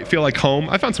doesn't quite feel like home.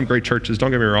 I found some great churches,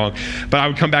 don't get me wrong, but I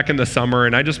would come back in the summer,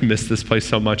 and I just missed this place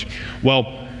so much.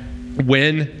 Well,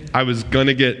 when I was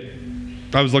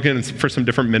looking for some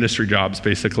different ministry jobs,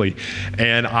 basically,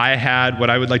 and I had what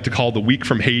I would like to call the week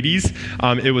from Hades.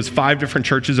 It was 5 different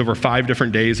churches over 5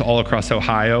 different days all across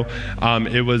Ohio.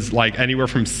 It was like anywhere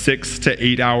from 6 to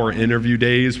 8 hour interview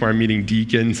days where I'm meeting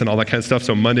deacons and all that kind of stuff.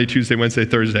 So Monday, Tuesday, Wednesday,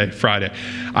 Thursday, Friday.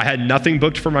 I had nothing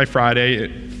booked for my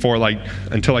Friday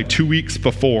until 2 weeks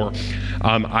before.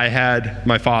 I had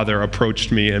my father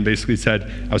approached me and basically said,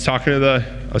 I was talking to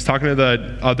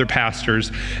the other pastors,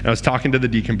 and I was talking to the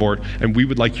deacon board, and we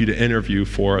would like you to interview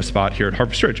for a spot here at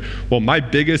Harvest Ridge. Well, my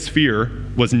biggest fear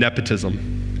was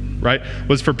nepotism, right?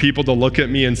 Was for people to look at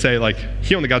me and say, like,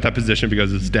 he only got that position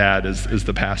because his dad is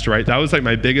the pastor, right? That was like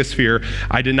my biggest fear.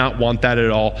 I did not want that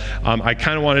at all. I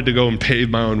kind of wanted to go and pave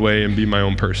my own way and be my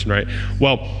own person, right?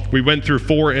 Well, we went through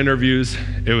 4 interviews.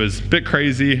 It was a bit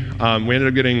crazy. We ended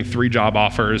up getting 3 job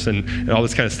offers and all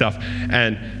this kind of stuff.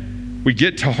 And we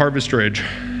get to Harvest Ridge,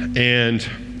 and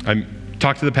I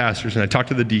talk to the pastors and I talk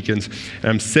to the deacons, and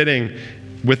I'm sitting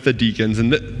with the deacons.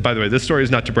 And by the way, this story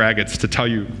is not to brag, it's to tell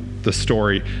you the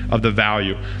story of the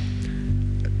value.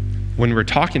 When we were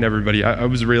talking to everybody, I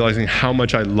was realizing how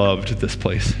much I loved this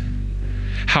place,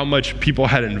 how much people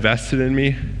had invested in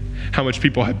me, how much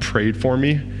people had prayed for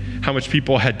me, how much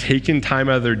people had taken time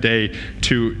out of their day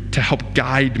to help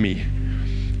guide me.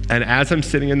 And as I'm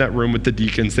sitting in that room with the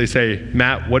deacons, they say,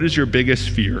 Matt, what is your biggest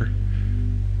fear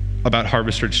about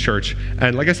Harvest Ridge Church?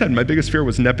 And like I said, my biggest fear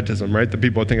was nepotism, right? The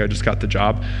people would think I just got the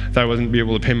job, that I wasn't be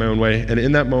able to pay my own way. And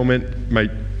in that moment,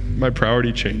 my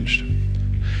priority changed.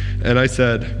 And I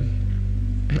said,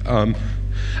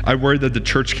 I worry that the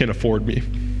church can't afford me,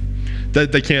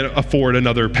 that they can't afford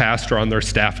another pastor on their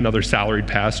staff, another salaried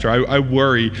pastor. I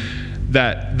worry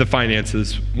that the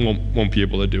finances won't be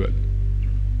able to do it.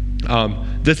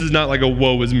 This is not like a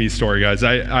woe is me story, guys.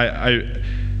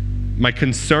 My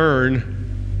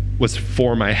concern was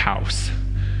for my house.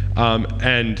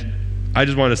 And I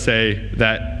just want to say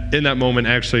that in that moment,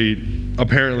 actually,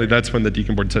 apparently that's when the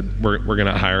deacon board said, we're going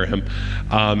to hire him.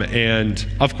 And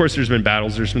of course, there's been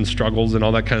battles, there's been struggles and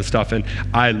all that kind of stuff. And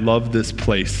I love this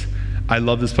place. I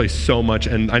love this place so much.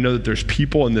 And I know that there's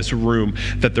people in this room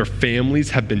that their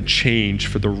families have been changed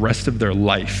for the rest of their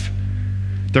life.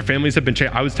 Their families have been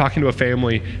changed. I was talking to a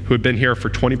family who had been here for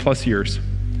 20 plus years.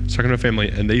 I was talking to a family,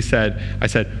 and I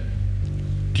said,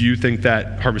 do you think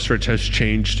that Harvest Ridge has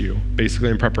changed you, basically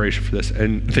in preparation for this?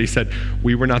 And they said,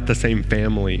 we were not the same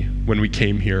family when we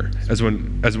came here as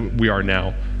we are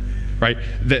now, right?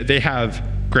 They have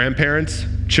grandparents,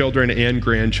 children, and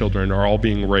grandchildren are all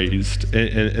being raised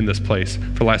in this place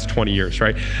for the last 20 years,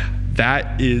 right?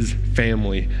 That is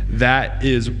family. That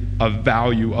is a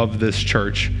value of this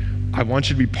church. I want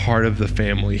you to be part of the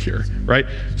family here, right?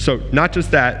 So not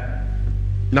just that,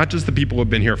 not just the people who have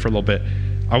been here for a little bit.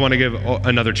 I want to give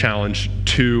another challenge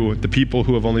to the people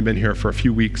who have only been here for a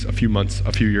few weeks, a few months,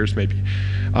 a few years maybe.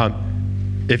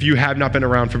 If you have not been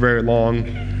around for very long,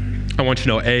 I want you to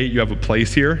know, A, you have a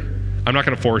place here. I'm not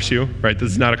going to force you, right?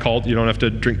 This is not a cult. You don't have to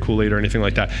drink Kool-Aid or anything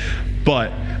like that.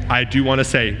 But I do want to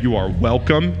say you are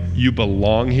welcome. You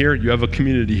belong here. You have a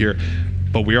community here.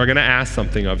 But we are going to ask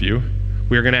something of you.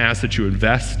 We are going to ask that you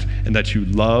invest and that you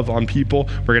love on people.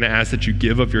 We're going to ask that you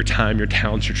give of your time, your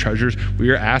talents, your treasures. We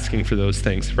are asking for those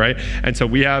things, right? And so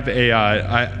we have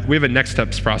a next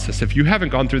steps process. If you haven't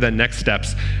gone through that next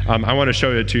steps, I want to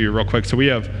show it to you real quick. So we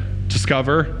have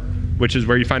Discover, which is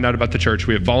where you find out about the church.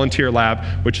 We have Volunteer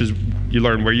Lab, which is you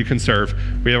learn where you can serve.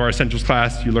 We have our Essentials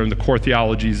class. You learn the core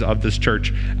theologies of this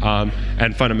church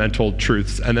and fundamental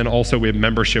truths. And then also we have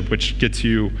Membership, which gets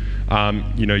you,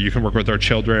 you can work with our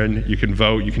children, you can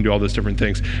vote, you can do all those different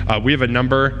things. We have a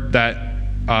number that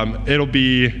it'll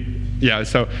be,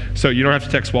 so you don't have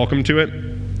to text welcome to it.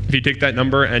 If you take that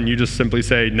number and you just simply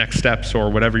say next steps or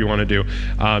whatever you want to do,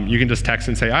 you can just text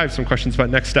and say, I have some questions about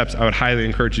next steps. I would highly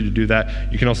encourage you to do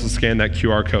that. You can also scan that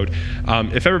QR code.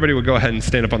 If everybody would go ahead and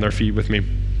stand up on their feet with me.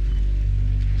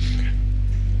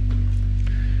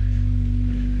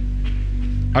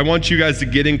 I want you guys to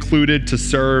get included, to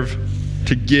serve,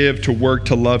 to give, to work,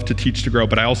 to love, to teach, to grow,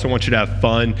 but I also want you to have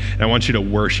fun, and I want you to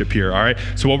worship here, all right?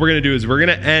 So what we're gonna do is we're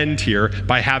gonna end here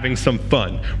by having some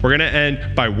fun. We're gonna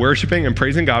end by worshiping and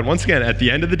praising God. Once again, at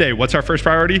the end of the day, what's our first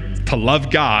priority? To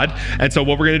love God. And so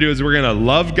what we're gonna do is we're gonna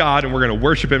love God, and we're gonna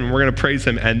worship Him, and we're gonna praise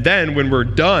Him, and then when we're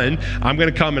done, I'm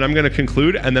gonna come and I'm gonna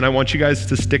conclude, and then I want you guys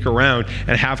to stick around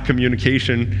and have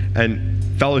communication and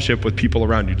fellowship with people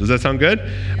around you. Does that sound good?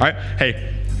 All right,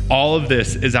 hey, all of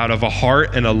this is out of a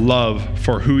heart and a love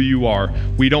for who you are.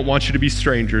 We don't want you to be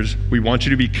strangers. We want you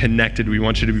to be connected. We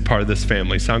want you to be part of this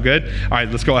family. Sound good? All right,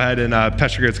 let's go ahead and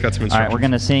Pastor Garrett's got some instructions. All right,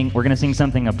 we're gonna sing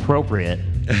something appropriate.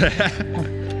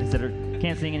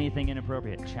 Can't sing anything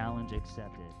inappropriate. Challenge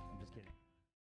accepted.